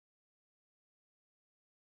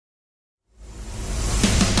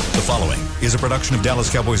is a production of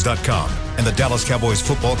DallasCowboys.com and the Dallas Cowboys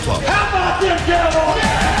Football Club. How about them Cowboys?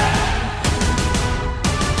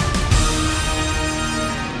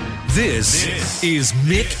 This is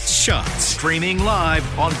Mick Shots. Streaming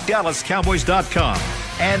live on DallasCowboys.com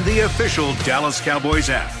and the official Dallas Cowboys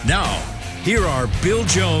app. Now, here are Bill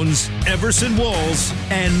Jones, Everson Walls,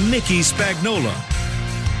 and Mickey Spagnola.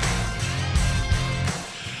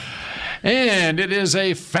 And it is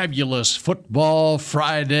a fabulous Football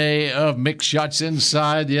Friday of Mick Shots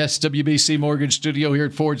inside the SWBC Mortgage Studio here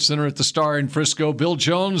at Ford Center at the Star in Frisco. Bill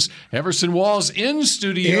Jones, Everson Walls in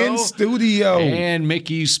studio. And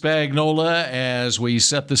Mickey Spagnola as we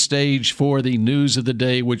set the stage for the news of the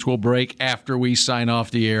day, which will break after we sign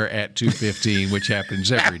off the air at 2:15, which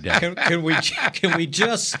happens every day. Can we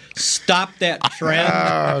just stop that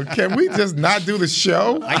trend? Can we just not do the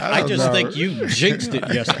show? I just think you jinxed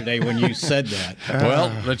it yesterday when you said that.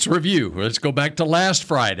 Well, let's review. Let's go back to last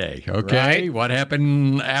Friday, okay? Right. What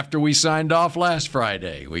happened after we signed off last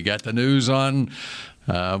Friday? We got the news on,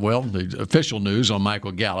 the official news on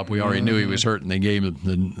Michael Gallup. We already knew he was hurt in the game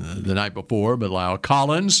the night before, but Lyle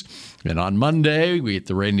Collins. And on Monday, we get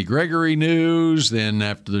the Randy Gregory news. Then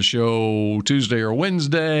after the show, Tuesday or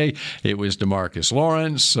Wednesday, it was DeMarcus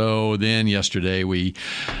Lawrence. So then yesterday, we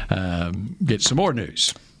get some more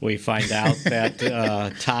news. We find out that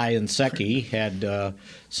Ty and Secchi had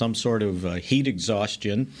some sort of heat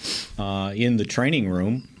exhaustion in the training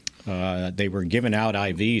room. They were giving out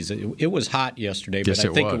IVs. It was hot yesterday, but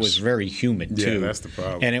I think it was very humid, too. Yeah, that's the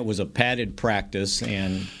problem. And it was a padded practice,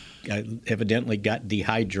 and evidently got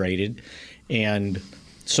dehydrated. And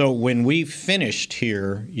so when we finished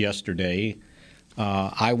here yesterday,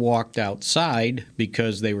 I walked outside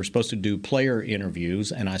because they were supposed to do player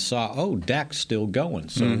interviews, and I saw, Dak's still going.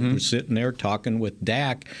 So we're sitting there talking with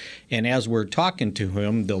Dak, and as we're talking to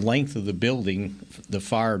him, the length of the building, the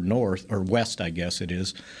far north, or west, I guess it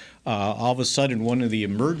is, all of a sudden one of the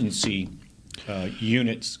emergency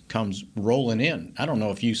units comes rolling in. I don't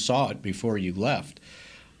know if you saw it before you left.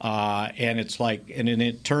 And it's like, and then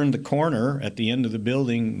it turned the corner at the end of the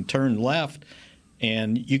building, turned left,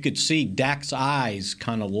 and you could see Dak's eyes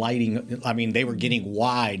kind of lighting. I mean, they were getting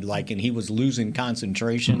wide, and he was losing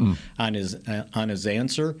concentration on his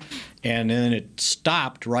answer. And then it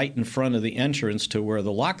stopped right in front of the entrance to where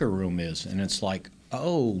the locker room is. And it's like,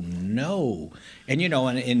 oh, no. And,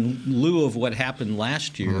 and in lieu of what happened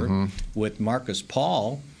last year with Marcus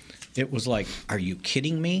Paul, it was like, are you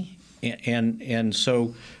kidding me? And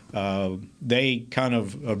so they kind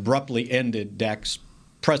of abruptly ended Dak's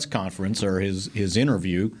press conference or his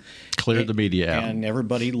interview. Cleared the media out. And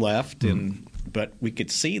everybody left, but we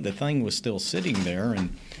could see the thing was still sitting there.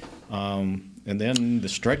 And then the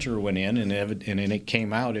stretcher went in, and then it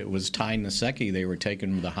came out. It was Ty Nsekhe. They were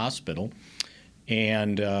taken to the hospital.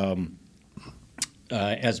 And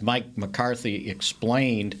as Mike McCarthy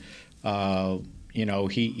explained,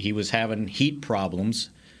 he was having heat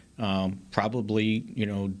problems, probably,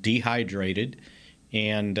 dehydrated,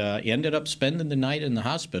 and ended up spending the night in the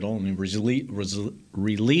hospital and was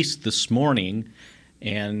released this morning.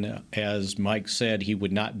 And as Mike said, he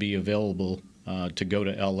would not be available to go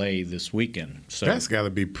to L.A. this weekend. So that's got to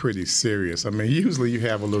be pretty serious. I mean, usually you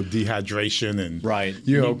have a little dehydration and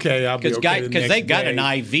you're okay. I'll be okay because they got an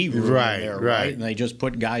IV room there, right? And they just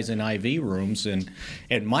put guys in IV rooms. And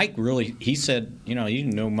Mike really, he said, he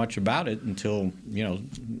didn't know much about it until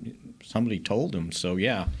somebody told him. So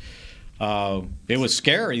yeah. It was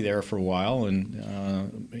scary there for a while, and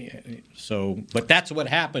but that's what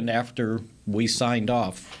happened after we signed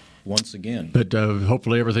off once again. But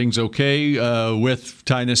hopefully everything's okay with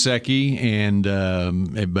Ty Nsekhe,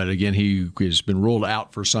 and but again he has been ruled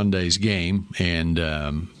out for Sunday's game, and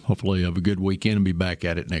hopefully have a good weekend and be back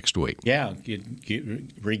at it next week. Yeah,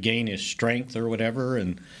 regain his strength or whatever,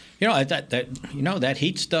 and that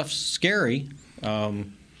heat stuff's scary.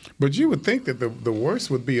 But you would think that the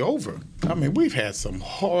worst would be over. I mean, we've had some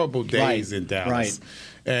horrible days in Dallas.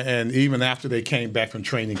 And even after they came back from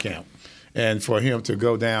training camp. And for him to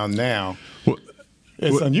go down now,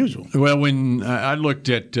 it's unusual. Well, when I looked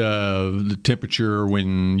at the temperature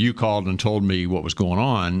when you called and told me what was going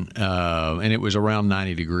on, and it was around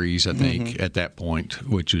 90 degrees, I think, at that point,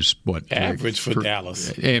 which is what average for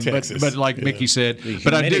Dallas, Texas. But like Mickey said,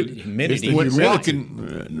 humidity.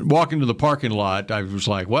 Walking to the parking lot, I was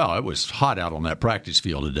like, wow, it was hot out on that practice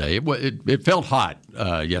field today. It felt hot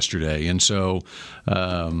yesterday, and so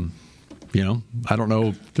I don't know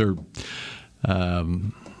if they're.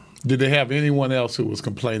 Did they have anyone else who was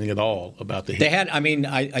complaining at all about the heat? They had.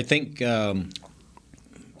 I think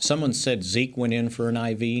someone said Zeke went in for an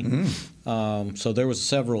IV. So there was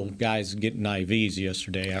several guys getting IVs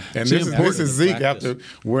yesterday. And this is Zeke practice. after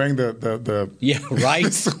wearing the right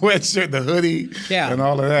sweatshirt, the hoodie, and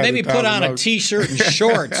all of that. Maybe put on a T-shirt and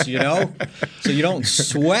shorts, so you don't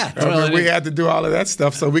sweat. We had to do all of that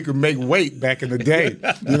stuff so we could make weight back in the day.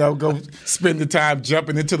 Go spend the time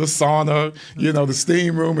jumping into the sauna, the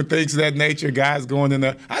steam room and things of that nature. Guys going in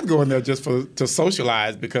there. I'd go in there just to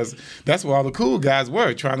socialize because that's where all the cool guys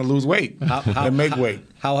were, trying to lose weight and make weight.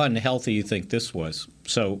 How unhealthy you think this was?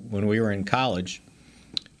 So when we were in college,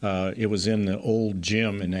 it was in the old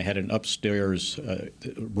gym, and they had an upstairs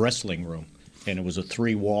wrestling room, and it was a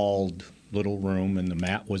 3-walled little room, and the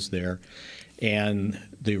mat was there. And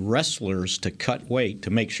the wrestlers, to cut weight,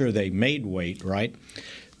 to make sure they made weight, right?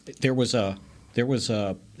 It was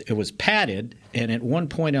padded, and at one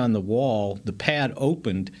point on the wall, the pad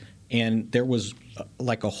opened, and there was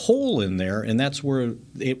like a hole in there, and that's where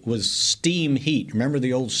it was steam heat. Remember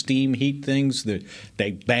the old steam heat things that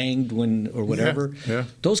they banged or whatever? Yeah.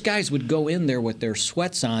 Those guys would go in there with their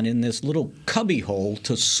sweats on in this little cubby hole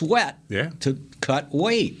to sweat to cut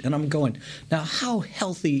weight. And I'm going, now how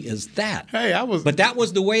healthy is that? But that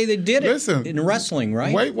was the way they did it in wrestling,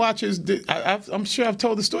 right? Weight Watchers, I'm sure I've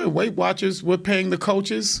told the story. Weight Watchers were paying the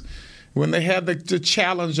coaches. When they had the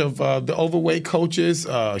challenge of the overweight coaches,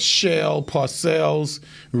 Shell, Parcells,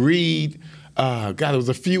 Reed, there was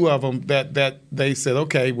a few of them that they said,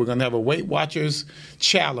 okay, we're going to have a Weight Watchers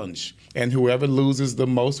challenge, and whoever loses the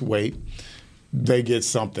most weight, they get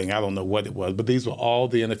something. I don't know what it was, but these were all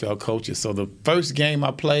the NFL coaches. So the first game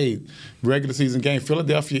I played, regular season game,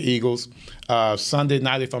 Philadelphia Eagles, Sunday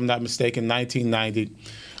night, if I'm not mistaken, 1990.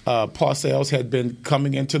 Parcells had been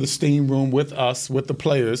coming into the steam room with us, with the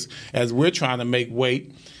players, as we're trying to make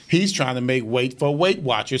weight. He's trying to make weight for Weight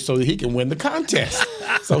Watchers so that he can win the contest.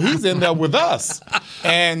 So he's in there with us.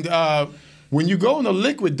 And when you go on a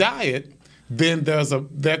liquid diet, then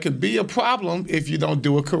there could be a problem if you don't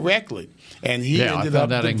do it correctly. And he ended up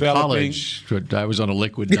developing. In college. I was on a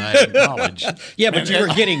liquid diet in college. But you were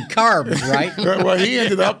getting carbs, right? Well, he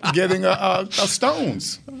ended up getting a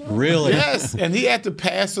stones. Really? Yes, and he had to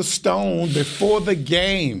pass a stone before the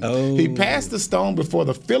game. Oh. He passed the stone before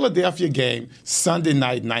the Philadelphia game, Sunday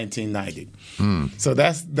night, 1990. So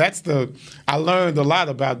I learned a lot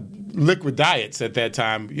about liquid diets at that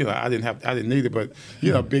time. I didn't need it, but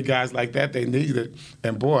big guys like that, they needed it.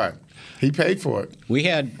 And boy, he paid for it. We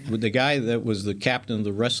had the guy that was the captain of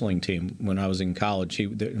the wrestling team when I was in college.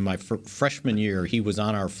 In my freshman year, he was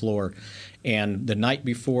on our floor, and the night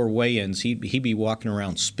before weigh-ins, he'd be walking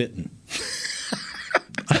around spitting.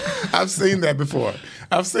 I've seen that before.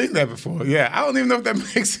 Yeah, I don't even know if that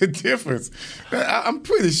makes a difference. I'm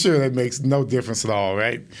pretty sure that makes no difference at all,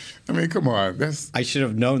 right? I mean, come on. I should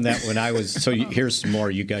have known that when I was. So here's some more.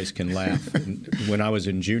 You guys can laugh. When I was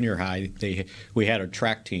in junior high, we had a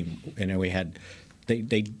track team, and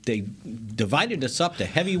they divided us up to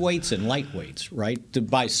heavyweights and lightweights, right?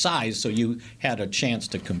 By size, so you had a chance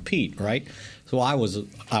to compete, right? So I was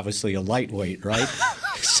obviously a lightweight, right?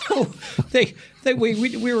 So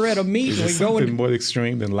we were at a meet. Is there something more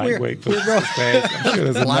extreme than lightweight? I'm sure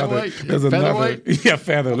there's another. Featherweight? Yeah,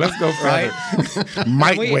 feather. Let's go feather. Right?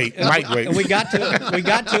 Lightweight. And we got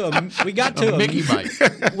to a Mickey Mike.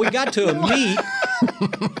 We got to a meet.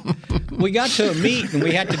 We got to a meet, and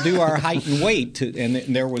we had to do our height and weight, and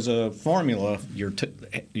there was a formula. Your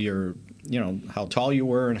how tall you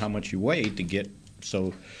were and how much you weighed to get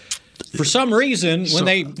so. For some reason,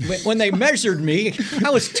 when they measured me, I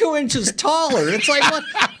was 2 inches taller. It's like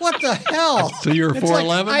what the hell? So you were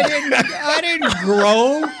 4'11"? I didn't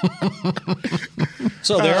grow.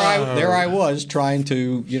 So there I was trying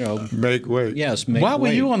to make weight. Yes, make weight. Why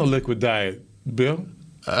were you on a liquid diet, Bill?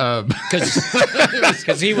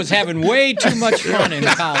 Because he was having way too much fun in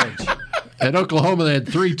college. At Oklahoma, they had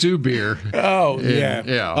 3-2 beer. Oh,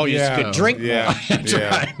 yeah. Oh, you could drink more. Yeah.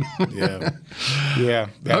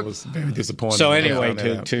 That was very disappointing. So anyway,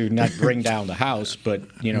 to not bring down the house, but,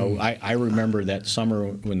 I remember that summer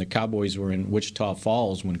when the Cowboys were in Wichita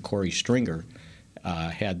Falls when Corey Stringer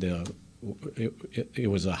had it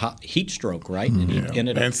was a heat stroke, right? And he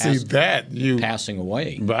ended up passing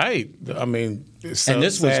away. Right. I mean, and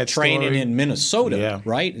this was training in Minnesota,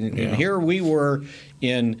 right? And here we were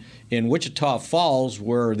in Wichita Falls,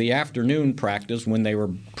 where the afternoon practice, when they were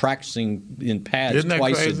practicing in pads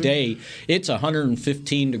twice a day, it's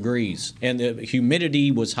 115 degrees, and the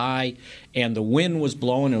humidity was high, and the wind was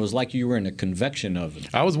blowing. It was like you were in a convection oven.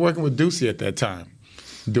 I was working with Ducey at that time,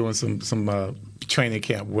 doing some training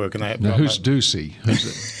camp work, and Now, who's Ducey?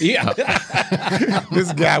 Who's it? Yeah.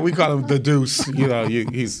 this guy, we call him the Deuce.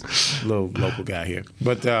 He's a little local guy here.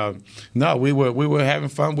 But no, we were having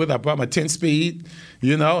fun with it. I brought my 10-speed,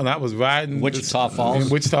 and I was riding Wichita Falls.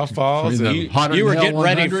 In Wichita Falls. You were getting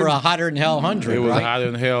ready 100? for a hotter than hell 100. It was right?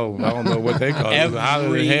 hotter than hell. I don't know what they call it. It was hotter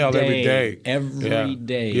than hell every day. Every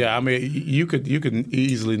day. Yeah, I mean, you could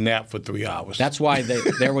easily nap for 3 hours. That's why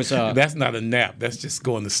there was a. That's not a nap. That's just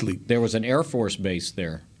going to sleep. There was an Air Force base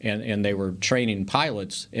there, and they were training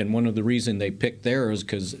pilots. And one of the reasons they picked there is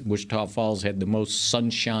because Wichita Falls had the most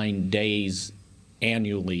sunshine days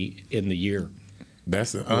annually in the year.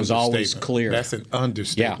 That's an understatement. It was always clear. That's an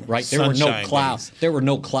understatement. Yeah, right. There were no clouds. There were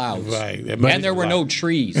no clouds. Right. And there were no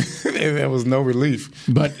trees. There was no relief.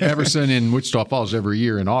 But Everson in Wichita Falls every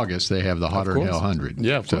year in August, they have the Hotter Than Hell 100.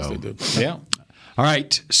 Yeah, of course they do. Yeah. All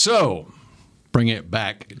right, so bring it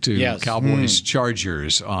back to Yes. Cowboys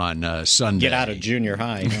Chargers on Sunday. Get out of junior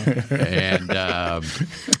high. Huh? And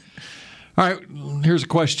all right, here's a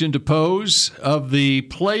question to pose. Of the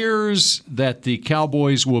players that the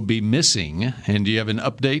Cowboys will be missing, and do you have an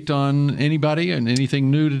update on anybody and anything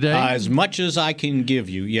new today? As much as I can give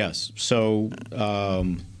you, yes. So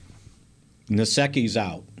Nseki's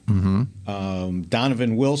out. Mm-hmm.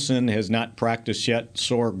 Donovan Wilson has not practiced yet,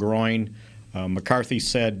 sore groin. McCarthy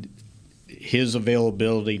said his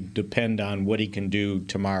availability depend on what he can do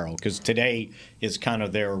tomorrow, because today is kind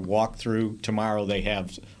of their walkthrough. Tomorrow they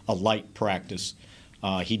have a light practice.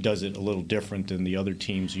 He does it a little different than the other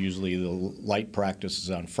teams. Usually the light practice is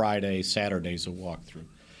on Friday, Saturday's a walkthrough.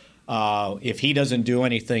 If he doesn't do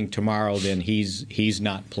anything tomorrow, then he's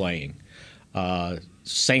not playing.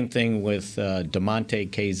 Same thing with DeMonte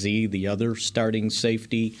KZ, the other starting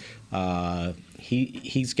safety.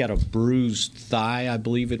 He's got a bruised thigh, I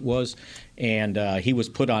believe it was, and he was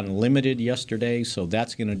put on limited yesterday, so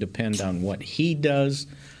that's going to depend on what he does.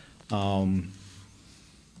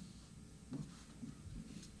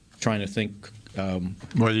 Trying to think. And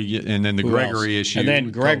then the Gregory issue. And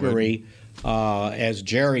then Gregory, as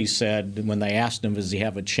Jerry said, when they asked him, does he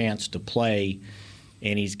have a chance to play,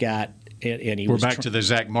 and he's got. We're back to the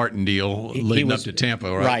Zach Martin deal leading up to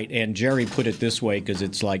Tampa, right? Right, and Jerry put it this way because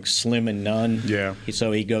it's like slim and none. Yeah.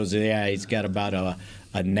 So he goes, he's got about a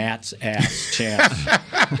gnat's ass chance.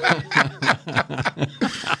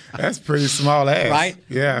 That's pretty small ass. Right?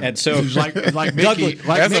 Yeah. And so like Mickey, Douglas,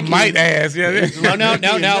 that's a mite ass. Yeah. No,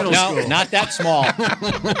 not that small.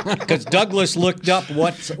 Because Douglas looked up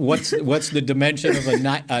what's the dimension of a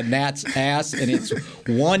gnat's ass, and it's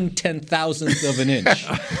 1/10,000th of an inch.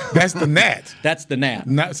 That's the gnat. That's the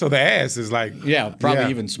gnat. So the ass is like probably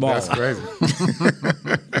even smaller. That's crazy.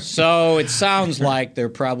 So it sounds like they're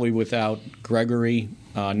probably without Gregory.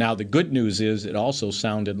 Now the good news is it also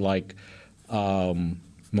sounded like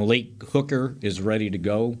Malik Hooker is ready to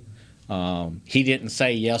go. He didn't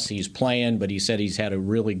say yes he's playing, but he said he's had a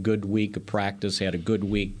really good week of practice, had a good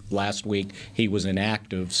week last week. He was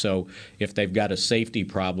inactive, so if they've got a safety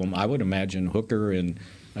problem, I would imagine Hooker and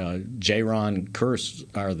Jaron Kearse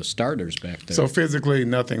are the starters back there. So physically,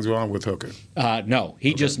 nothing's wrong with Hooker? No,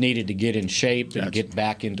 he just needed to get in shape and get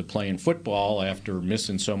back into playing football after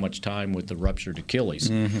missing so much time with the ruptured Achilles.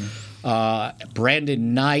 Mm-hmm.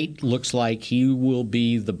 Brandon Knight looks like he will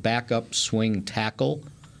be the backup swing tackle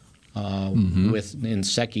with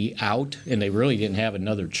Nseki out, and they really didn't have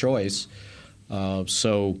another choice.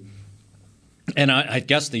 And I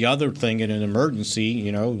guess the other thing in an emergency,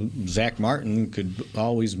 Zach Martin could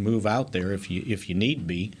always move out there if you need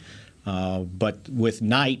be. But with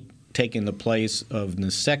Knight taking the place of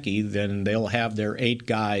Nseki, then they'll have their 8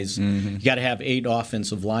 guys. Mm-hmm. You got to have 8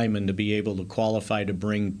 offensive linemen to be able to qualify to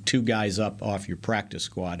bring 2 guys up off your practice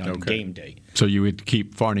squad on game day. So you would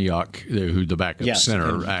keep Farniok, who's the backup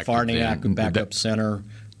center, active. Farniok, backup center.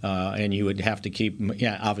 And you would have to keep,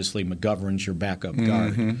 obviously McGovern's your backup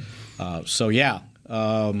guard.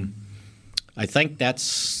 I think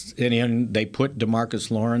that's, and they put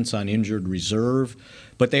DeMarcus Lawrence on injured reserve.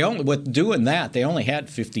 But they only had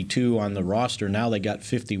 52 on the roster. Now they got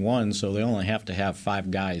 51, so they only have to have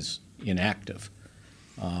 5 guys inactive.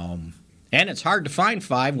 And it's hard to find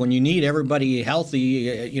 5 when you need everybody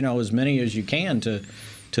healthy, as many as you can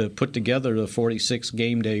to put together the 46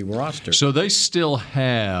 game day roster. So they still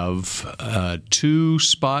have 2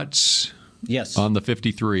 spots on the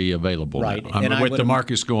 53 available. Right. With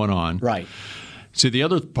DeMarcus going on. Right. See, the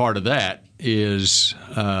other part of that is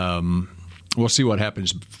we'll see what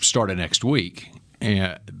happens starting next week.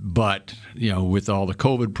 But, with all the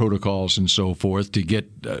COVID protocols and so forth, to get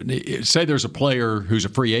say there's a player who's a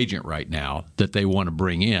free agent right now that they want to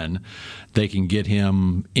bring in, they can get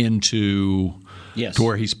him into Yes. To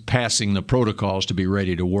where he's passing the protocols to be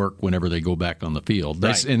ready to work whenever they go back on the field.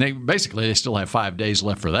 Right. And they still have 5 days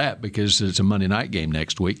left for that because it's a Monday night game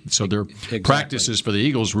next week. So their practices for the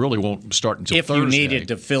Eagles really won't start until Thursday. If you needed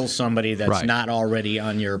to fill somebody that's not already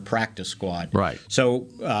on your practice squad. Right. So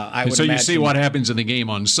I would So imagine, you see what happens in the game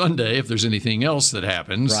on Sunday if there's anything else that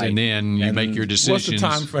happens, Right. and then you make your decisions. What's the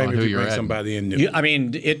time frame on if who you you're bring at. somebody in new? I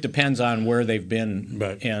mean, it depends on where they've been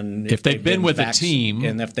and if they've been with a team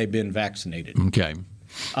and if they've been vaccinated. Okay.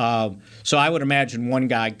 So I would imagine one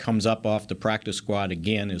guy comes up off the practice squad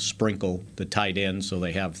again is Sprinkle, the tight end, so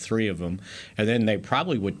they have 3 of them. And then they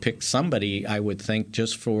probably would pick somebody, I would think,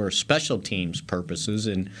 just for special teams purposes.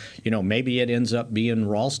 And, maybe it ends up being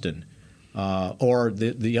Ralston. Or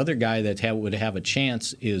the other guy that would have a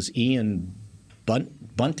chance is Ian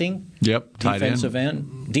Bunting. Yep, tight defensive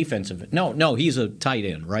end. Defensive end. No, he's a tight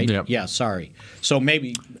end, right? Yep. Yeah, sorry. So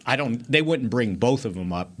maybe they wouldn't bring both of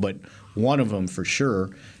them up, but one of them for sure,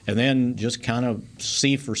 and then just kind of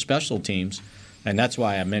see for special teams, and that's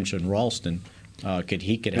why I mentioned Ralston.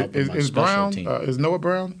 He could help him on special teams. Is Noah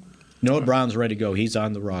Brown? Noah Brown's ready to go. He's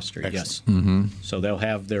on the roster. Excellent. Yes. Mm-hmm. So they'll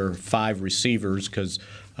have their 5 receivers because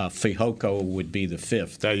Fihoko would be the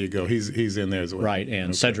 5th. There you go. He's in there as well. Right,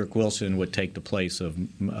 and Cedric Wilson would take the place of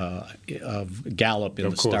Gallup in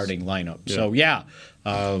the starting lineup. Yeah.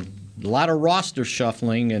 So a lot of roster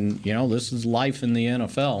shuffling, and this is life in the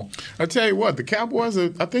NFL. I tell you what, the Cowboys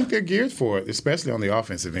I think they're geared for it, especially on the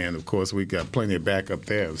offensive end. Of course, we got plenty of backup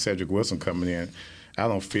there. Cedric Wilson coming in. I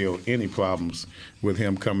don't feel any problems with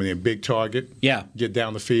him coming in. Big target. Yeah. Get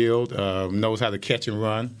down the field. Knows how to catch and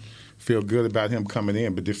run. Feel good about him coming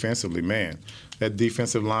in. But defensively, man, that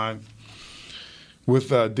defensive line with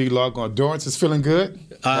D-Log on. Dorrance is feeling good?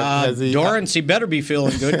 Dorrance, he better be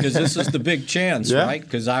feeling good because this is the big chance, right?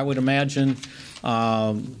 Because I would imagine,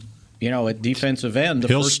 at defensive end, the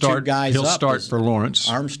first 2 guys he'll up start for Lawrence.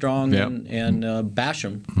 Armstrong and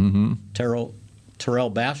Basham, Terrell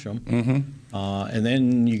Basham. Mm-hmm. And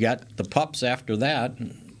then you got the pups after that.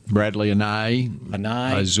 Bradley Anai,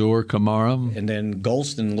 Azur Kamara. And then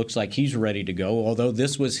Golston looks like he's ready to go, although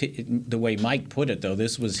this was, the way Mike put it, though,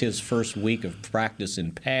 this was his first week of practice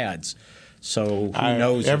in pads. So who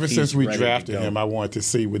knows ever if he's since we ready drafted to go. him, I wanted to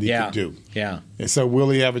see what he could do. Yeah. And so will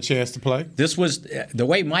he have a chance to play? This was, the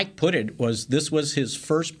way Mike put it, this was his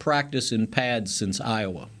first practice in pads since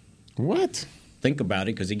Iowa. What? Think about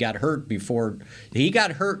it, because he got hurt before. He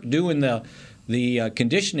got hurt doing the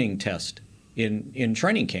conditioning test in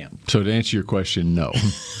training camp. So to answer your question, no.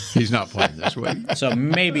 He's not playing this week. So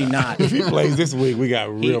maybe not. If he plays this week, we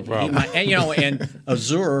got real problems. And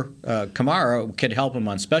Azur Kamara could help him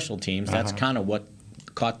on special teams. That's kind of what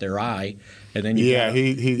caught their eye. And then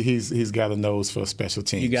he's got a nose for special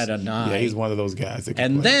teams. You got an eye. Yeah, he's one of those guys that can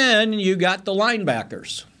And play. then you got the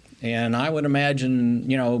linebackers. And I would imagine,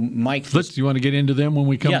 Mike. Do you want to get into them when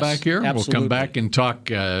we come Yes, back here? absolutely. We'll come back and talk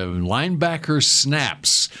linebacker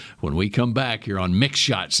snaps when we come back here on Mick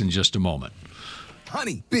Shots in just a moment.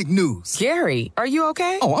 Honey, big news. Gary, are you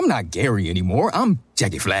okay? Oh, I'm not Gary anymore. I'm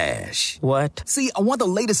Jackie Flash. What? See, I want the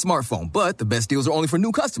latest smartphone, but the best deals are only for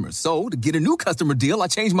new customers. So, to get a new customer deal, I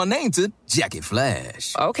changed my name to Jackie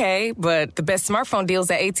Flash. Okay, but the best smartphone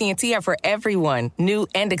deals at AT&T are for everyone, new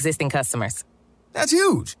and existing customers. That's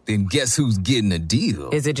huge. Then guess who's getting a deal?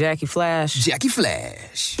 Is it Jackie Flash? Jackie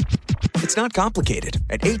Flash. It's not complicated.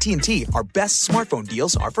 At AT&T, our best smartphone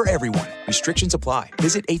deals are for everyone. Restrictions apply.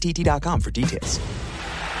 Visit AT&T.com for details.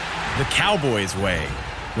 The Cowboys way,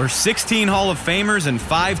 where 16 Hall of Famers and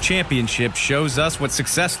 5 championships shows us what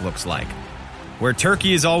success looks like. Where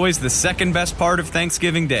turkey is always the second best part of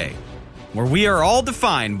Thanksgiving Day. Where we are all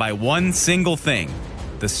defined by one single thing,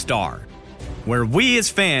 the star. Where we as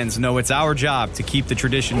fans know it's our job to keep the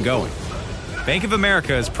tradition going. Bank of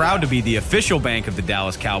America is proud to be the official bank of the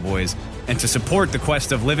Dallas Cowboys and to support the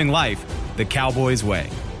quest of living life the Cowboys way.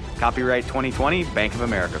 Copyright 2020, Bank of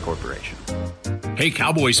America Corporation. Hey,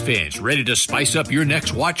 Cowboys fans, ready to spice up your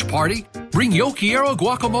next watch party? Bring Yo Quiero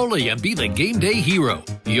guacamole and be the game day hero.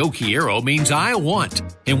 Yo Quiero means I want,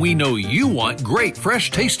 and we know you want great,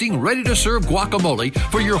 fresh-tasting, ready-to-serve guacamole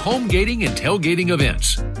for your home gating and tailgating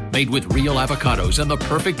events. Made with real avocados and the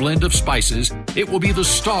perfect blend of spices, it will be the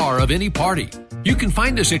star of any party. You can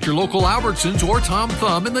find us at your local Albertsons or Tom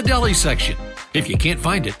Thumb in the deli section. If you can't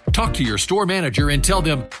find it, talk to your store manager and tell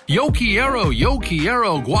them, Yo Quiero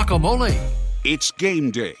guacamole. It's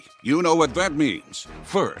game day. You know what that means.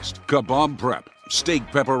 First, kebab prep. Steak,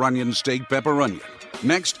 pepper, onion, steak, pepper, onion.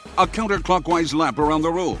 Next, a counterclockwise lap around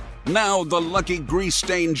the room. Now the lucky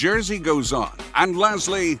grease-stained jersey goes on. And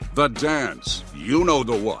lastly, the dance. You know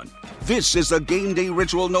the one. This is a game day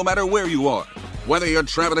ritual no matter where you are. Whether you're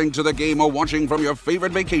traveling to the game or watching from your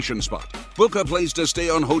favorite vacation spot, book a place to stay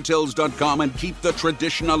on Hotels.com and keep the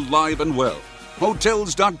tradition alive and well.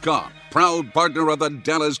 Hotels.com, proud partner of the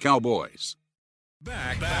Dallas Cowboys.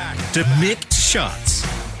 Back to Mick Shots.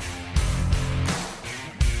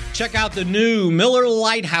 Check out the new Miller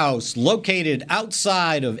Lighthouse located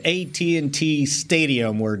outside of AT&T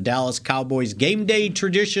Stadium where Dallas Cowboys game day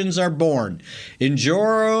traditions are born.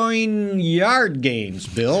 Enjoying yard games,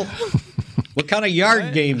 Bill. What kind of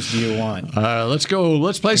yard games do you want? Let's go.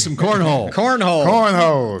 Let's play some cornhole.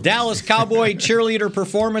 Cornhole. Dallas Cowboy cheerleader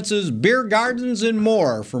performances, beer gardens, and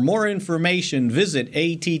more. For more information, visit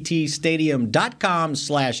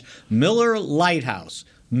attstadium.com/Miller Lighthouse.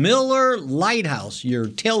 Miller Lighthouse, your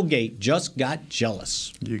tailgate just got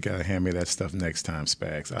jealous. You gotta hand me that stuff next time,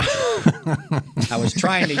 Spags. I was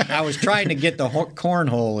trying to get the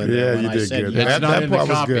cornhole in there. Yeah, you did good. It's not in the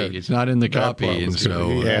copy. Good. It's not in the copy, and so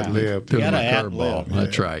he ad-libbed. threw him a curveball.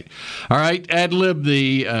 That's right. All right, ad-lib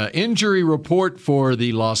the injury report for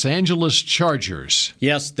the Los Angeles Chargers.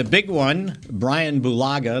 Yes, the big one, Brian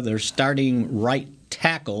Bulaga, their starting right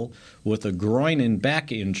tackle with a groin and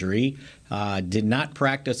back injury. Did not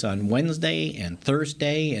practice on Wednesday and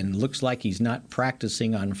Thursday, and looks like he's not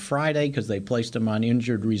practicing on Friday because they placed him on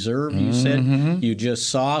injured reserve, you said. You just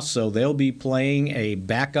saw. So they'll be playing a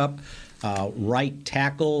backup right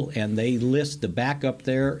tackle, and they list the backup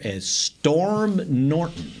there as Storm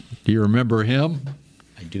Norton. Do you remember him?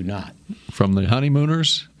 I do not. From the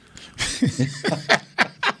Honeymooners?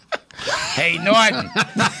 Hey, Norton.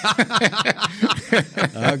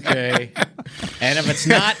 Okay. And if it's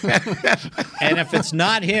not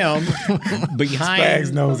him, behind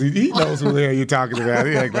Spags knows he knows who the hell you're talking about.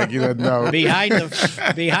 He act like he doesn't know. Behind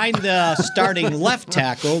the starting left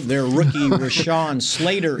tackle, their rookie Rashawn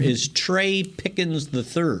Slater is Trey Pickens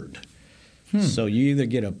III. So you either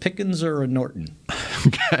get a Pickens or a Norton.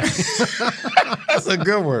 Okay. That's a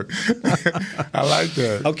good one. I like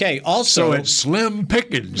that. Okay, also... So it's Slim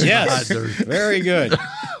Pickens. Yes, very good.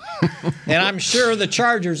 And I'm sure the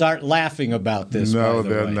Chargers aren't laughing about this. No,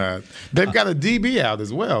 they're not. They've got a DB out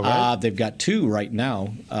as well, right? They've got two right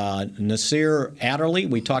now. Nasir Adderley,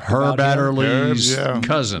 we talked Herb about Adderley's him.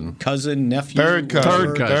 cousin, nephew. Third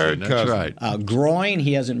cousin. That's right. Groin,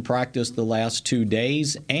 he hasn't practiced the last 2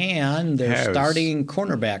 days. And their starting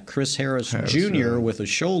cornerback, Chris Harris Jr., with a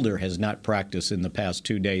shoulder, has not practiced in the past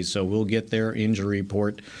 2 days. So we'll get their injury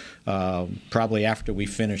report probably after we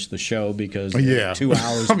finish the show because 2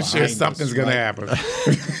 hours I'm sure something's going to happen.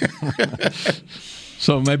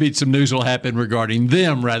 So maybe some news will happen regarding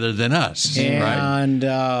them rather than us. And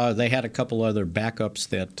they had a couple other backups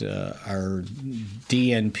that are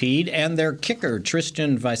DNP'd. And their kicker,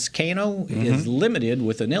 Tristan Vizcaino, is limited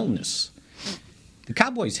with an illness. The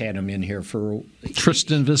Cowboys had him in here for...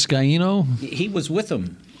 Tristan Vizcaino? He was with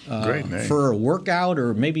them. Great name. For a workout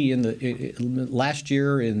or maybe in the last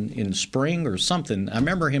year in spring or something. I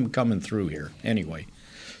remember him coming through here anyway.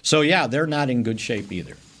 So, yeah, they're not in good shape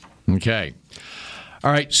either. Okay.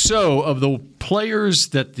 All right, so of the players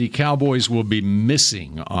that the Cowboys will be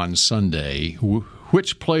missing on Sunday,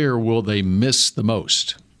 which player will they miss the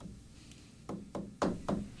most?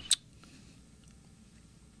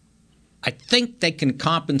 I think they can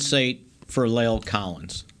compensate for La'el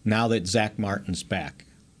Collins now that Zach Martin's back.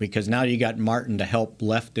 Because now you got Martin to help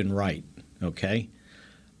left and right, okay?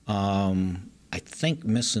 I think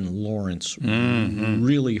missing Lawrence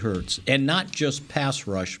really hurts. And not just pass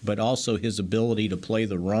rush, but also his ability to play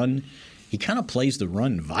the run. He kind of plays the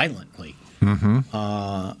run violently.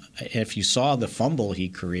 If you saw the fumble he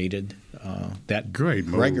created, that great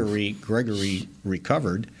move. Gregory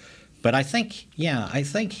recovered. But I think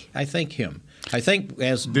him. I think,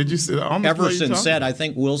 as Everson said, I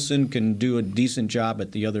think Wilson can do a decent job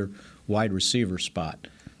at the other wide receiver spot.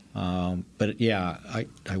 But, yeah,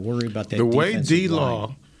 I worry about that. The way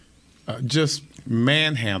D-Law just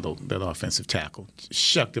manhandled that offensive tackle,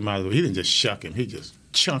 shucked him out of the way. He didn't just shuck him. He just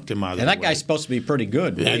chunked him out of the way. And that guy's supposed to be pretty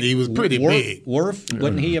good, right? And he was pretty big. Worf,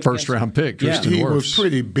 wasn't he a first-round pick? Yeah. He was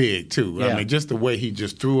pretty big, too. Yeah. I mean, just the way he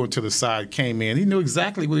just threw it to the side, came in. He knew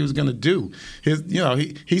exactly what he was going to do.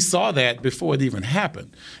 He saw that before it even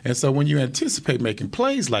happened. And so when you anticipate making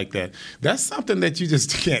plays like that, that's something that you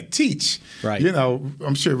just can't teach. Right.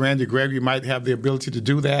 I'm sure Randy Gregory might have the ability to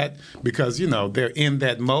do that because, they're in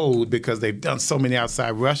that mode because they've done so many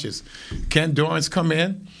outside rushes. Can Dorrance come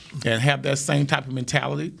in and have that same type of mentality?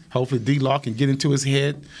 Hopefully D-Law can get into his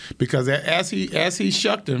head because as he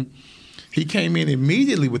shucked him, he came in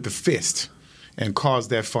immediately with the fist and caused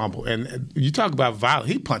that fumble. And you talk about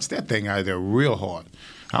violence. He punched that thing out of there real hard.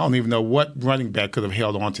 I don't even know what running back could have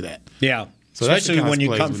held on to that. Yeah. So especially when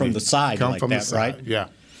you come from the side like that, right? Yeah.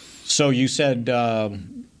 So you said,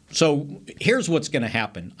 so here's what's going to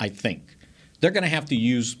happen, I think. They're going to have to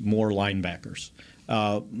use more linebackers.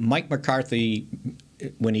 Mike McCarthy,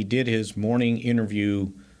 when he did his morning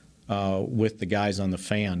interview with the guys on the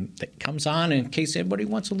Fan, that comes on in case anybody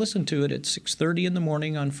wants to listen to it at 6:30 in the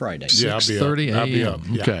morning on Friday. Yeah, 6:30 a.m. I'll be up.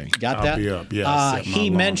 Yeah. Okay, got that? I'll be up. Yeah. He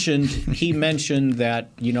mentioned that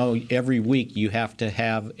every week you have to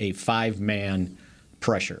have a 5-man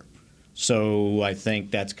pressure. So I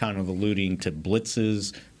think that's kind of alluding to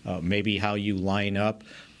blitzes, maybe how you line up.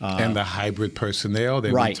 And the hybrid personnel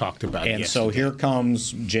that we talked about And yesterday. so here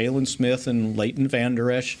comes Jalen Smith and Leighton Vander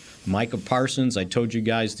Esch, Micah Parsons. I told you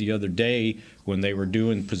guys the other day when they were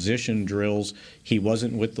doing position drills, he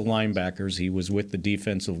wasn't with the linebackers. He was with the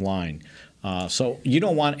defensive line. So you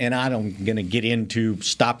don't want, and I'm going to get into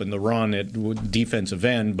stopping the run at defensive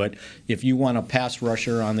end, but if you want a pass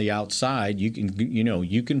rusher on the outside, you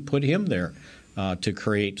can put him there. To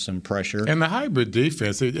create some pressure. And the hybrid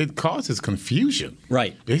defense, it causes confusion.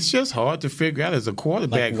 Right. It's just hard to figure out as a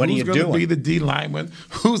quarterback who's going to be the D lineman,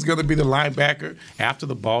 who's going to be the linebacker after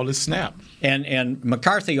the ball is snapped. And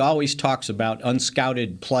McCarthy always talks about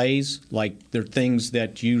unscouted plays, like they're things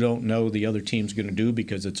that you don't know the other team's going to do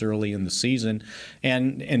because it's early in the season,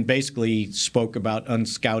 and basically spoke about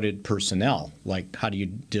unscouted personnel, like how do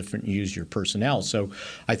you use your personnel. So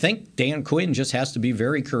I think Dan Quinn just has to be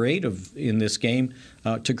very creative in this game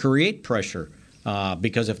to create pressure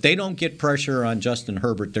because if they don't get pressure on Justin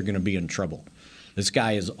Herbert, they're going to be in trouble. This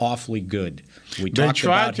guy is awfully good. We talked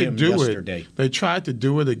about him yesterday. They tried to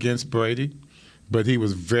do it against Brady, but he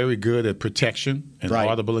was very good at protection and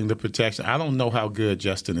audibling the protection. I don't know how good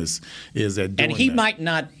Justin is at doing that. And he might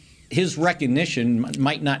not – his recognition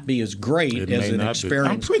might not be as great as an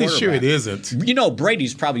experienced I'm pretty sure it isn't.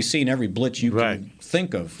 Brady's probably seen every blitz you can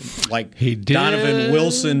think of, like he did. Donovan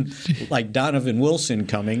Wilson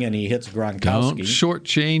coming and he hits Gronkowski. Don't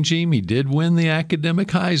shortchange him. He did win the academic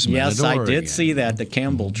Heisman. Yes, I did see that, the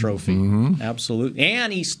Campbell Trophy. Mm-hmm. Absolutely,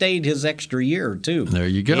 and he stayed his extra year too. There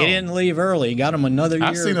you go. He didn't leave early. He got him another year.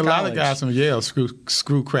 I've seen a lot of guys from Yale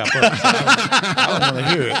screw crap up. I don't want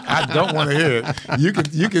to hear it. I don't want to hear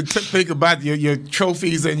it. You can think about your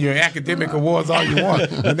trophies and your academic awards all you want.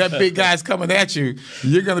 When that big guy's coming at you,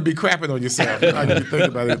 you're going to be crapping on yourself. You're not going to think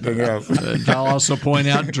about anything else. I'll also point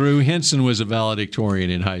out Drew Henson was a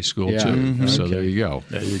valedictorian in high school, too. Mm-hmm. So there you go.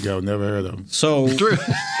 There you go. Never heard of him. So,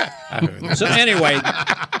 so anyway,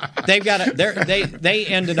 they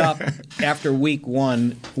ended up, after week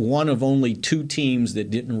one of only 2 teams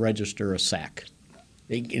that didn't register a sack.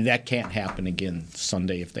 That can't happen again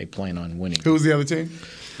Sunday if they plan on winning. Who's the other team?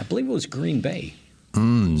 I believe it was Green Bay.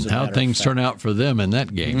 How things turn out for them in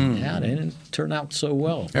that game. Yeah, they didn't turn out so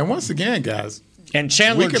well. And once again, guys, and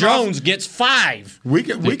Chandler Jones gets 5. We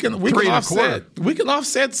can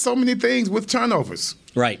offset so many things with turnovers.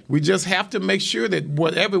 Right. We just have to make sure that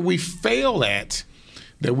whatever we fail at,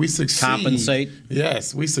 that we succeed. Compensate.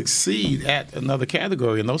 Yes, we succeed at another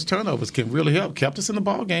category, and those turnovers can really help. Kept us in the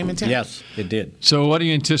ball game in time. Yes, it did. So what do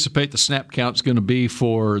you anticipate the snap count's going to be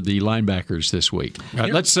for the linebackers this week?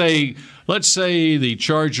 Let's say the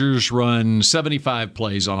Chargers run 75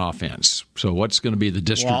 plays on offense. So what's going to be the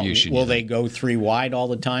distribution? Will they go 3 wide all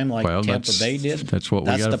the time like Tampa Bay did? That's what we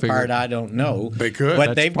got to figure. That's the part I don't know. They could.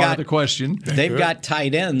 But that's part of the question. They've got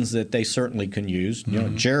tight ends that they certainly can use. You know,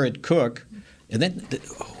 Jared Cook. And then,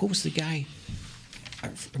 who was the guy?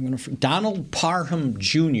 Donald Parham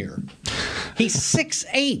Jr. He's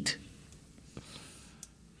 6'8".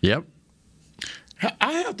 Yep.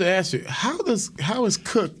 I have to ask you, how is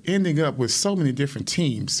Cook ending up with so many different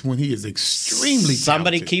teams when he is extremely talented?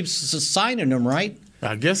 Somebody keeps signing him, right?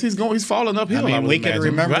 I guess he's falling uphill. I mean, we can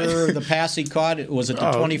remember the pass he caught. Was it the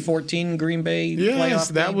 2014 Green Bay playoff? Yes,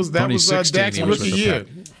 that was Dak's rookie year.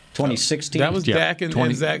 2016? That was Dak and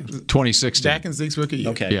Zach. 2016. Dak and Zeke's rookie year.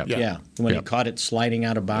 Okay, yeah. When he caught it sliding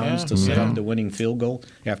out of bounds to set up the winning field goal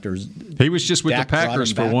after he was just with the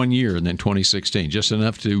Packers for 1 year, and then 2016, just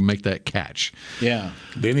enough to make that catch. Yeah.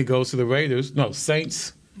 Then he goes to the Raiders. No,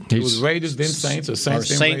 Saints. It was Raiders, then Saints, or Saints,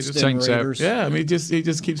 then Raiders. Saints, then Raiders. Yeah, I mean, he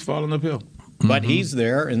just keeps falling uphill. But he's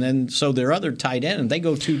there, and then so their other tight end, they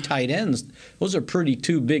go 2 tight ends. Those are pretty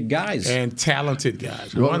 2 big guys. And talented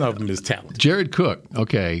guys. One of them is talented. Jared Cook,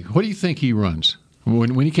 okay. What do you think he runs?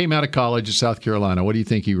 When he came out of college at South Carolina, what do you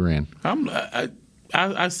think he ran?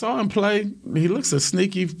 I saw him play. He looks a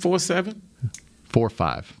sneaky 4.7.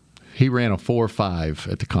 4.5. He ran a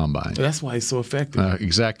 4.5 at the combine. That's why he's so effective.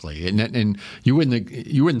 Exactly. And you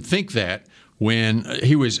wouldn't think that when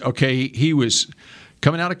he was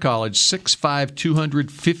coming out of college, 6'5",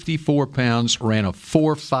 254 pounds, ran a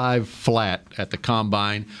 4.5 flat at the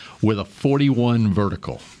combine with a 41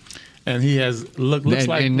 vertical. And he has looks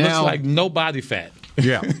like no body fat.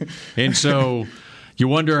 Yeah. And so you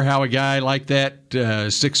wonder how a guy like that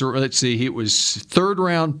let's see, he was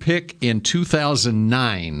third-round pick in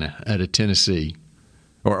 2009 at a Tennessee,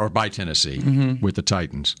 or by Tennessee with the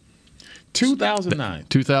Titans. 2009.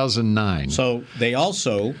 2009. So they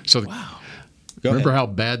also... wow. Remember how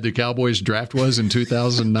bad the Cowboys draft was in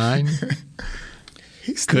 2009?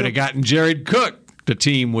 Could have gotten Jared Cook to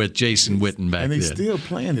team with Jason Witten back then. And he's still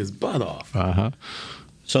playing his butt off. Uh-huh.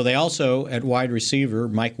 So they also, at wide receiver,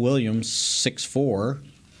 Mike Williams, 6'4".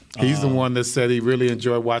 He's the one that said he really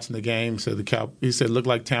enjoyed watching the game. He said it looked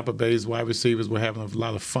like Tampa Bay's wide receivers were having a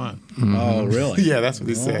lot of fun. Mm-hmm. Oh, really? Yeah, that's what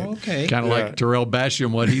he said. Okay. Kind of like Terrell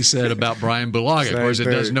Basham, what he said about Brian Bulaga. Of course, it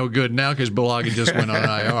does no good now because Bulaga just went on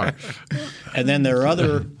IR. And then their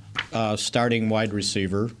other starting wide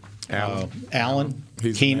receiver, Allen.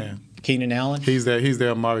 Keenan Allen. He's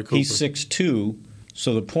there, Amari Cooper. He's 6'2".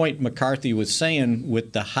 So the point McCarthy was saying,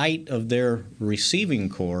 with the height of their receiving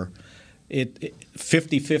core, it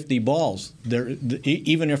 50-50 balls.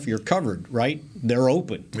 Even if you're covered, right? They're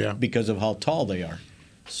open because of how tall they are.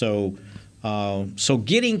 So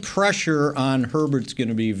getting pressure on Herbert's going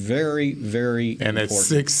to be very, very important. And at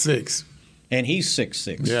 6'6". And he's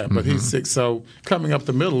 6'6". Yeah, but he's 6. So coming up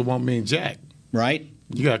the middle won't mean jack. Right.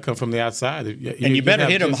 You got to come from the outside. And you better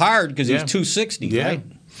hit him hard because he's 260, right?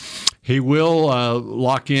 He will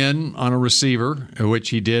lock in on a receiver, which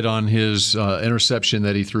he did on his interception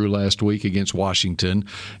that he threw last week against Washington.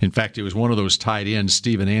 In fact, it was one of those tight ends,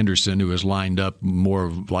 Steven Anderson, who was lined up more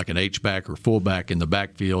of like an H-back or fullback in the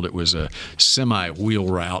backfield. It was a semi-wheel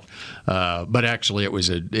route, but actually it was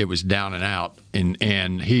down and out.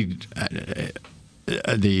 And he,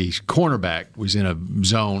 the cornerback was in a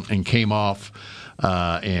zone and came off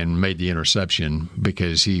and made the interception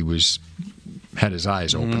because he had his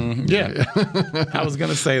eyes open. Yeah. I was going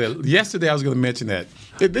to say that. Yesterday I was going to mention that.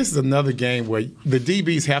 This is another game where the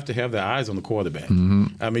DBs have to have their eyes on the quarterback.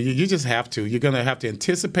 I mean, you just have to. You're going to have to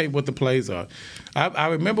anticipate what the plays are. I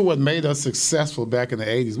remember what made us successful back in the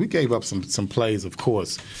 80s. We gave up some plays, of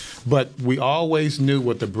course, but we always knew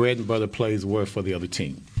what the bread and butter plays were for the other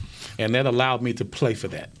team. And that allowed me to play for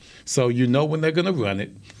that. So you know when they're going to run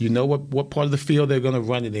it. You know what part of the field they're going to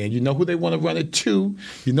run it in. You know who they want to run it to.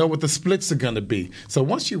 You know what the splits are going to be. So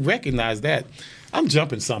once you recognize that, I'm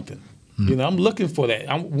jumping something. You know, I'm looking for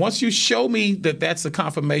that. Once you show me that that's a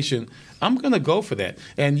confirmation, I'm going to go for that.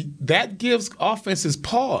 And that gives offenses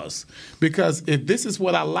pause because if this is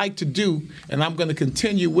what I like to do and I'm going to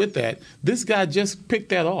continue with that, this guy just picked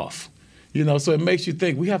that off. You know, so it makes you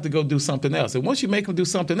think we have to go do something else. And once you make them do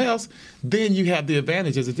something else, then you have the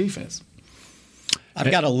advantage as a defense. I've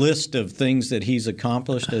got a list of things that he's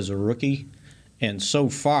accomplished as a rookie. And so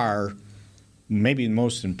far, maybe the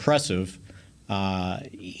most impressive,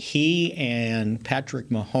 he and Patrick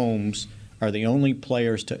Mahomes are the only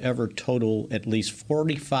players to ever total at least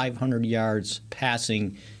 4,500 yards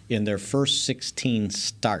passing in their first 16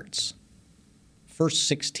 starts. First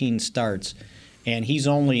 16 starts. And he's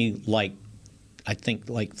only I think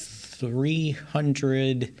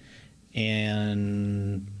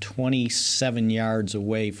 327 yards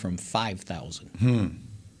away from 5,000.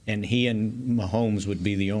 And he and Mahomes would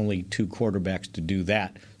be the only two quarterbacks to do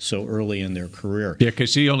that so early in their career. Yeah,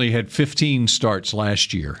 because he only had 15 starts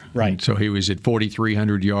last year. Right. And so he was at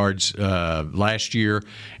 4,300 yards last year,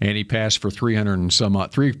 and he passed for 300 and some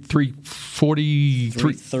odd.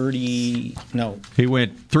 330. No. He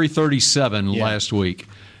went 337 last week.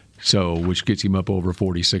 So, which gets him up over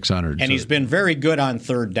 4,600. And he's been very good on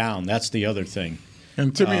third down. That's the other thing.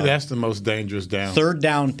 And to me, that's the most dangerous down. Third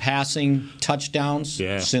down passing touchdowns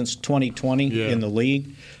since 2020 in the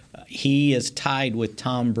league. He is tied with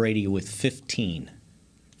Tom Brady with 15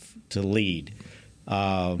 to lead.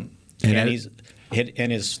 And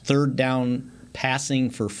his third down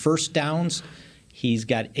passing for first downs, he's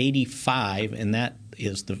got 85, and that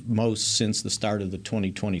is the most since the start of the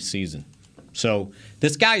 2020 season. So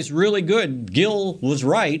this guy's really good. Gil was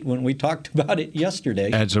right when we talked about it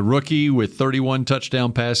yesterday. As a rookie with 31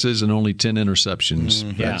 touchdown passes and only 10 interceptions.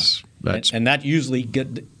 And that usually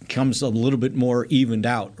comes a little bit more evened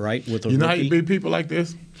out, right? With a rookie. Know how you beat people like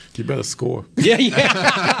this? You better score. Yeah.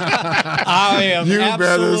 I am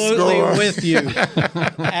absolutely with you.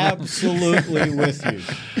 Absolutely with you.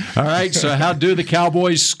 All right, so how do the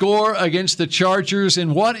Cowboys score against the Chargers,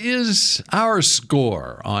 and what is our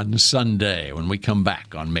score on Sunday when we come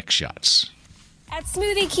back on Mick Shots? At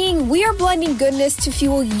Smoothie King, we are blending goodness to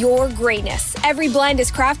fuel your greatness. Every blend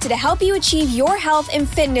is crafted to help you achieve your health and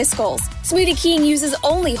fitness goals. Smoothie King uses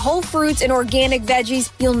only whole fruits and organic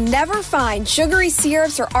veggies. You'll never find sugary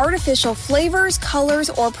syrups or artificial flavors, colors,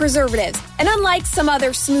 or preservatives. And unlike some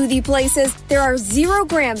other smoothie places, there are 0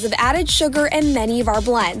 grams of added sugar in many of our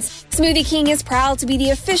blends. Smoothie King is proud to be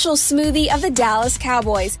the official smoothie of the Dallas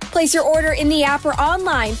Cowboys. Place your order in the app or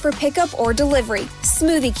online for pickup or delivery.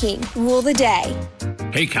 Smoothie King, rule the day.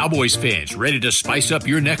 Hey, Cowboys fans, ready to spice up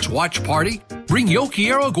your next watch party? Bring Yo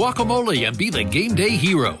Quiero guacamole and be the game day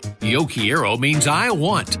hero. Yo Quiero means I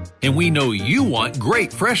want, and we know you want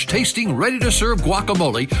great, fresh-tasting, ready-to-serve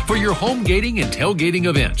guacamole for your home gating and tailgating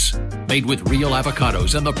events. Made with real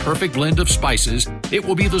avocados and the perfect blend of spices, it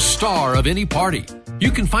will be the star of any party.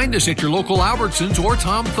 You can find us at your local Albertsons or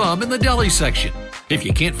Tom Thumb in the deli section. If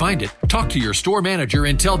you can't find it, talk to your store manager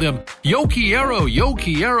and tell them, Yo Quiero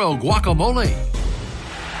guacamole.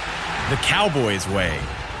 The Cowboys way,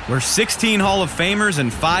 where 16 Hall of Famers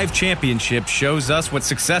and 5 championships shows us what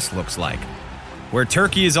success looks like. Where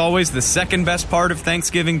turkey is always the second best part of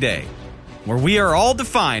Thanksgiving Day. Where we are all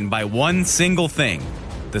defined by one single thing,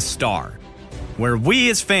 the star. Where we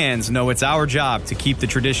as fans know it's our job to keep the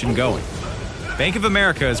tradition going. Bank of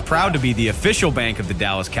America is proud to be the official bank of the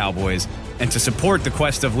Dallas Cowboys and to support the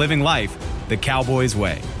quest of living life the Cowboys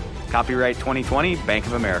way. Copyright 2020, Bank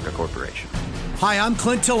of America Corporation. Hi, I'm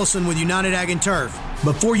Clint Tillison with United Ag and Turf.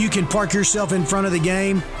 Before you can park yourself in front of the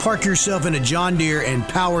game, park yourself in a John Deere and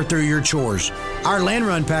power through your chores. Our Land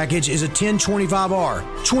Run package is a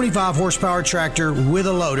 1025R, 25 horsepower tractor with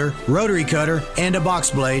a loader, rotary cutter, and a box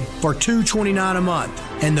blade for $229 a month.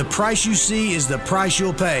 And the price you see is the price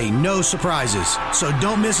you'll pay, no surprises. So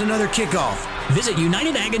don't miss another kickoff. Visit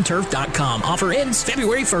UnitedAgAndTurf.com. Offer ends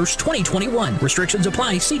February 1st, 2021. Restrictions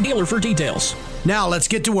apply. See dealer for details. Now let's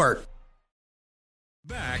get to work.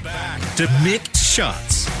 Back to Mick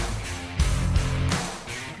Shots.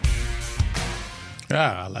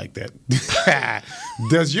 I like that.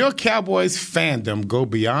 Does your Cowboys fandom go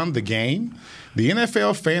beyond the game? The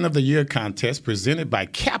NFL Fan of the Year contest presented by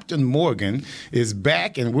Captain Morgan is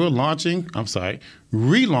back, and we're relaunching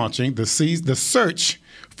the search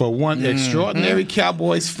for one extraordinary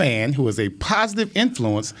Cowboys fan who is a positive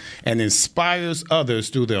influence and inspires others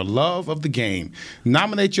through their love of the game.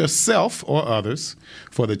 Nominate yourself or others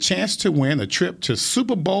for the chance to win a trip to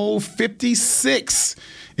Super Bowl 56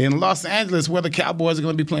 in Los Angeles, where the Cowboys are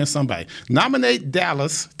going to be playing somebody. Nominate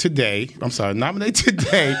today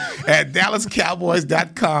at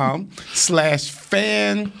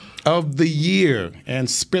DallasCowboys.com/fan of the year, and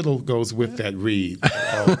spittle goes with that read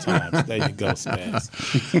all the time. There you go, Spaz.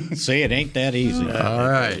 See, it ain't that easy. All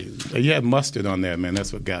right. You had mustard on there, man.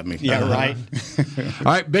 That's what got me. Yeah, right.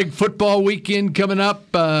 All right, big football weekend coming up.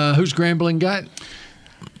 Who's Grambling got?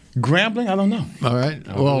 Grambling? I don't know. All right.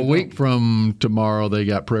 Well, a week from tomorrow, they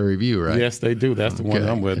got Prairie View, right? Yes, they do. That's the one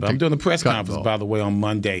I'm with. I'm doing the press conference, by the way, on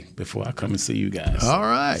Monday before I come and see you guys. All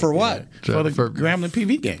right. For what? For the Grambling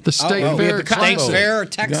PV game. The State Fair. State Fair,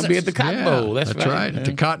 Texas. Going to be at the Cotton Bowl. That's right. At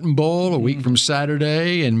the Cotton Bowl, a week from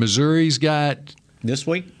Saturday. And Missouri's got... This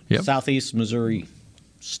week? Yep. Southeast Missouri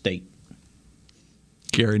State.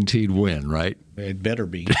 Guaranteed win, right? It better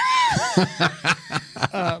be.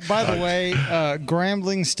 By the way,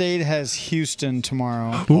 Grambling State has Houston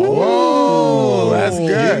tomorrow. Whoa, that's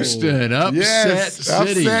good. Houston, upset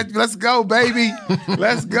city. Upset. Let's go, baby.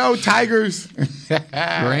 Let's go, Tigers.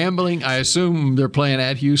 Grambling, I assume they're playing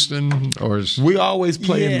at Houston, or is... We always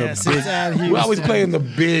play in the big. It's at Houston. We always play in the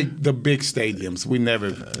big stadiums. We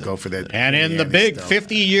never go for that. And in the big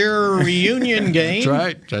 50-year reunion game.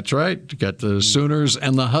 That's right. You got the Sooners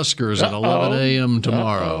and the Huskers at 11 a.m.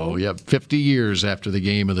 tomorrow. Yep, 50 years after the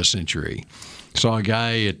game of the century. Saw a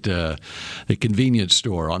guy at the convenience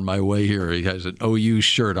store on my way here. He has an OU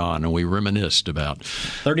shirt on, and we reminisced about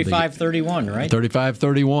 35-31, right?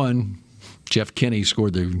 35-31. Jeff Kinney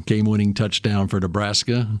scored the game-winning touchdown for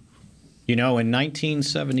Nebraska. You know, in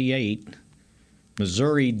 1978,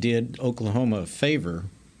 Missouri did Oklahoma a favor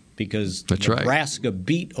because Nebraska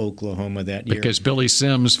beat Oklahoma that year. Because Billy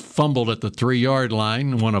Sims fumbled at the 3-yard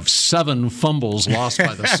line, one of 7 fumbles lost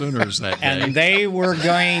by the Sooners that day. And they were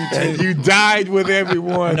going to... And you died with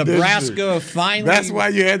everyone. Nebraska finally... That's why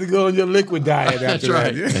you had to go on your liquid diet after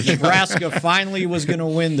that. Nebraska finally was going to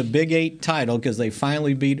win the Big 8 title because they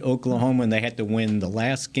finally beat Oklahoma, and they had to win the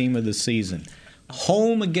last game of the season.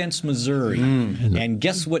 Home against Missouri. And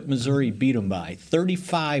guess what Missouri beat them by?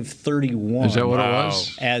 35-31. Is that what it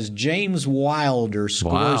was? As James Wilder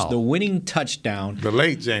scores the winning touchdown. The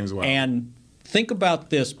late James Wilder. And think about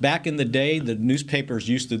this. Back in the day, the newspapers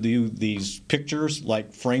used to do these pictures,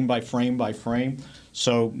 like frame by frame by frame.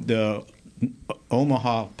 So the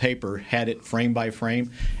Omaha paper had it frame by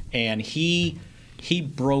frame, and he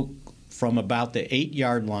broke from about the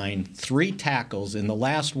 8-yard line 3 tackles. In the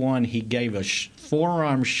last one, he gave a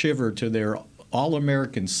forearm shiver to their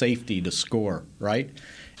All-American safety to score, right?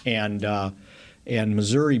 And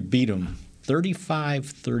Missouri beat him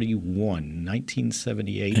 35-31,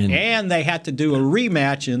 1978. And they had to do a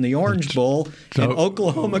rematch in the Orange Bowl, and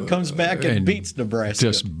Oklahoma comes back and beats Nebraska.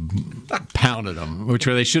 Just pounded them, which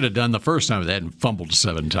they should have done the first time. They hadn't fumbled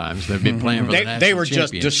 7 times. They'd been playing for the national They were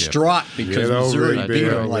just distraught because Missouri beat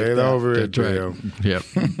them like that. Over it, Bill. Yep.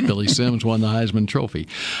 Billy Sims won the Heisman Trophy.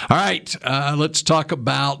 All right, let's talk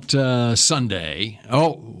about Sunday.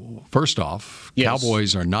 First off, yes.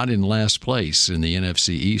 Cowboys are not in last place in the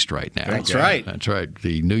NFC East right now. That's right. That's right.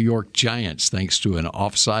 The New York Giants, thanks to an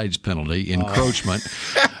offsides penalty, encroachment,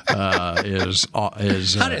 is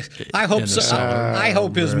I hope so. I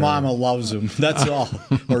hope his mama loves him. That's all.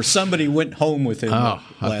 Or somebody went home with him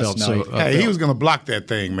last night. Hey, he was going to block that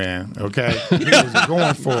thing, man. Okay, he was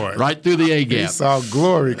going for it right through the A gap. He saw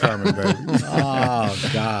glory coming, baby. Oh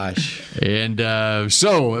gosh. And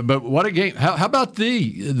but what a game! How about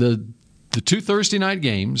the 2 Thursday night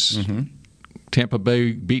games? Mm-hmm. Tampa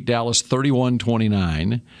Bay beat Dallas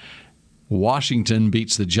 31-29. Washington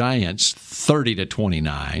beats the Giants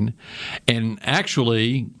 30-29. And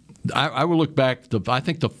actually, I will look back. I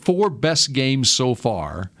think the 4 best games so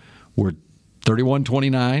far were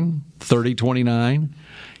 31-29, 30-29.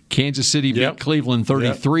 Kansas City beat Cleveland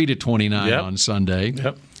 33-29 on Sunday.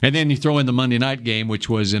 Yep. And then you throw in the Monday night game, which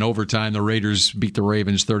was in overtime. The Raiders beat the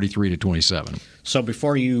Ravens 33-27. So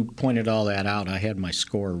before you pointed all that out, I had my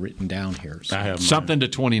score written down here. So. I have something to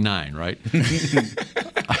 29, right?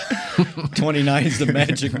 29 is the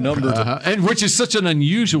magic number. And which is such an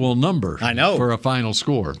unusual number. I know. For a final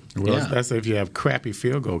score. Well, that's if you have crappy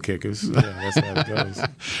field goal kickers. Yeah, that's how it goes. All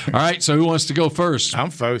right, so who wants to go first? I'm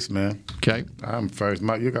first, man. Okay. I'm first.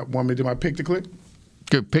 You want me to do my pick to click?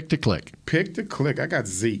 Good. Pick to click. Pick to click. I got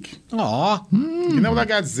Zeke. Aw. You know what I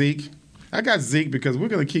got Zeke? I got Zeke because we're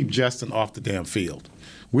going to keep Justin off the damn field.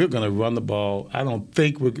 We're going to run the ball. I don't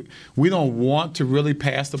think we don't want to really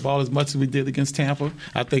pass the ball as much as we did against Tampa.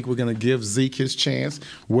 I think we're going to give Zeke his chance.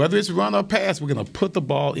 Whether it's run or pass, we're going to put the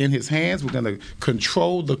ball in his hands. We're going to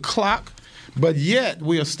control the clock. But yet,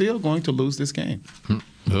 we are still going to lose this game.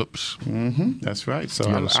 Oops. Mm-hmm. That's right.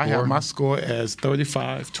 So I have my score as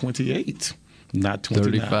 35-28. Not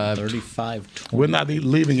 29. 35-20. We're not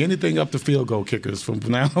leaving anything up to field goal kickers. From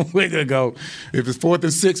now on, we're going to go. If it's 4th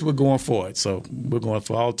and 6, we're going for it. So we're going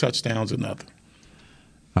for all touchdowns or nothing.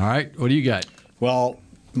 All right. What do you got? Well,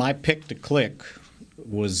 my pick to click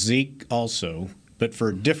was Zeke also, but for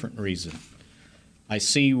a different reason. I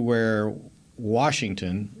see where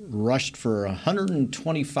Washington rushed for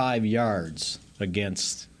 125 yards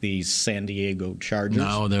against these San Diego Chargers.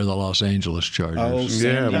 No, they're the Los Angeles Chargers. Oh,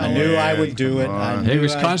 I knew I would do it. He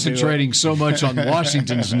was concentrating so much on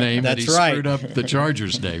Washington's name that he screwed up the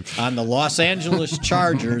Chargers' name. On the Los Angeles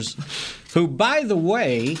Chargers, who, by the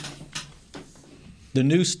way, the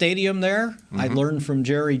new stadium there, I learned from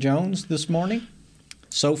Jerry Jones this morning,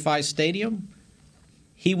 SoFi Stadium,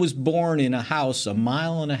 he was born in a house 1.5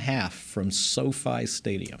 miles from SoFi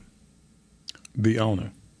Stadium. The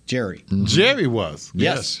owner. Jerry. Mm-hmm. Jerry was?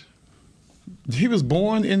 Yes. He was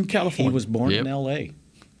born in California. He was born in L.A.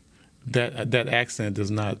 That accent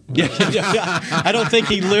does not... I don't think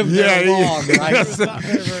he lived there long. Right? He was not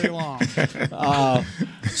there very long.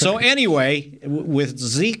 So anyway, with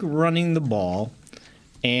Zeke running the ball,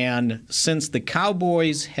 and since the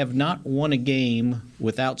Cowboys have not won a game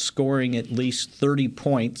without scoring at least 30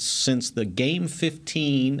 points since the Game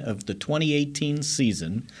 15 of the 2018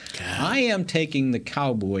 season, I am taking the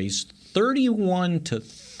Cowboys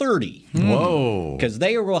 31-30. Whoa. Because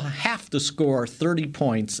they will have to score 30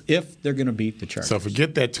 points if they're going to beat the Chargers. So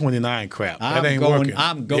forget that 29 crap. That ain't going, working.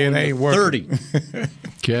 I'm going it ain't to working. 30.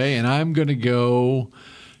 Okay, and I'm going to go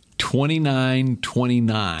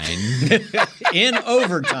 29-29. In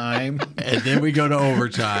overtime. And then we go to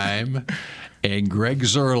overtime. And Greg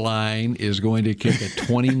Zuerlein is going to kick a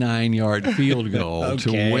 29-yard field goal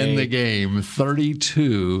to win the game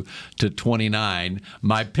 32-29.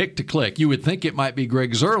 My pick to click, you would think it might be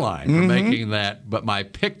Greg Zuerlein for making that, but my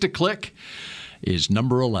pick to click is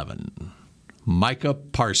number 11, Micah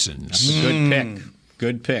Parsons. That's a good pick.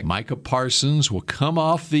 Good pick. Micah Parsons will come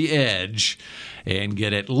off the edge and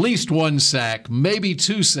get at least 1 sack, maybe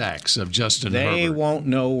 2 sacks of Justin Herbert. They won't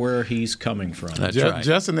know where he's coming from. That's right.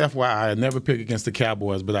 Just an FYI, I never pick against the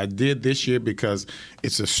Cowboys, but I did this year because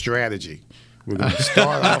it's a strategy. We're going to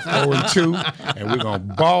start off 0-2, and we're going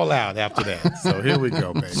to ball out after that. So here we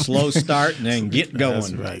go, baby. Slow start and then get going.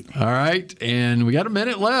 That's right. All right, and we got a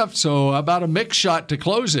minute left, so how about a mix shot to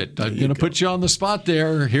close it? I'm going to put you on the spot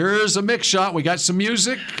there. Here's a mix shot. We got some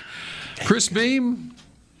music. Chris Beam.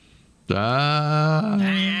 There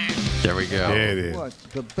we go. There it is. What,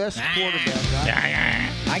 the best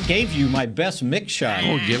quarterback? I gave you my best mix shot.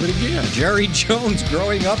 Oh, give it again. Jerry Jones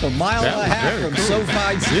growing up a mile and a half from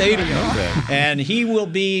SoFi Stadium. And he will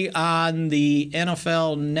be on the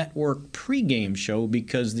NFL Network pregame show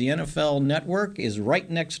because the NFL Network is right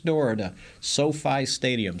next door to SoFi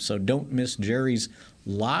Stadium. So don't miss Jerry's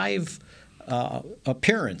live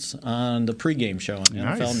appearance on the pregame show on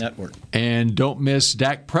NFL Network. And don't miss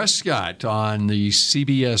Dak Prescott on the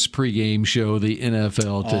CBS pregame show, the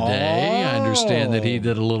NFL Today. I understand that he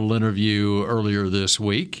did a little interview earlier this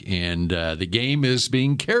week, and the game is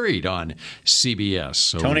being carried on CBS.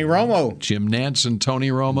 So Tony Romo. Jim Nantz and Tony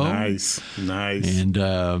Romo. Nice.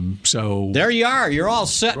 And so there you are. You're all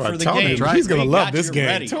set for the Tony, game. He's going to love this game.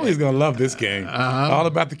 Ready. Tony's going to love this game. All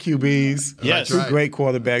about the QBs. Yes. Two great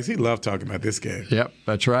quarterbacks. He loved talking about this game. Yep,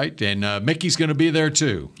 that's right. And Mickey's going to be there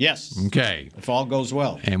too. Yes. Okay. If all goes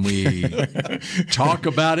well. And we talk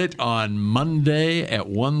about it on Monday at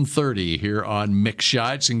 1:30 here on Mix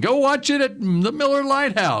Shots. And go watch it at the Miller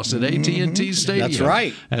Lighthouse at AT&T Stadium. That's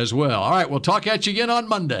right. As well. All right, we'll talk at you again on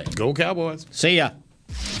Monday. Go Cowboys. See ya.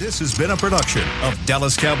 This has been a production of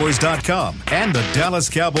DallasCowboys.com and the Dallas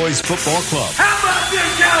Cowboys Football Club.